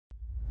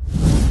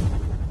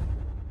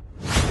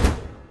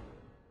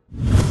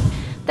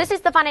This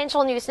is the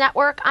Financial News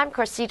Network. I'm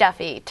Christy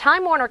Duffy.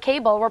 Time Warner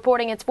Cable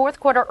reporting its fourth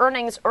quarter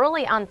earnings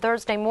early on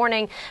Thursday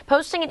morning,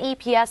 posting an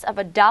EPS of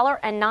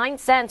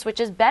 $1.09, which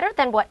is better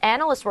than what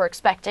analysts were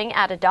expecting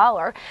at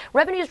 $1.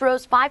 Revenues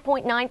rose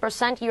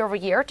 5.9% year over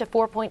year to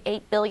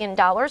 $4.8 billion,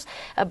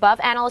 above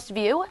analyst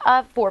view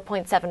of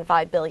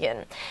 $4.75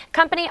 billion.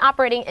 Company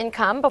operating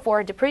income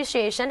before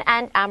depreciation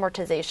and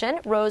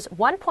amortization rose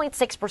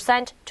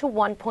 1.6% to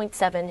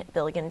 $1.7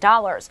 billion.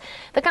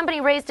 The company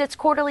raised its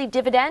quarterly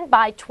dividend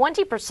by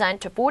 20%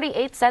 to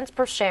 48 cents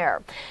per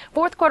share.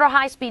 Fourth quarter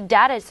high-speed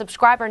data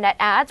subscriber net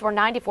adds were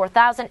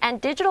 94,000 and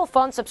digital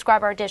phone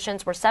subscriber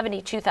additions were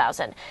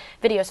 72,000.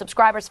 Video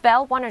subscribers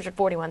fell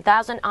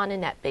 141,000 on a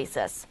net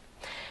basis.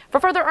 For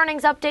further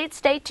earnings updates,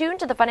 stay tuned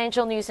to the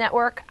Financial News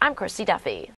Network. I'm Christy Duffy.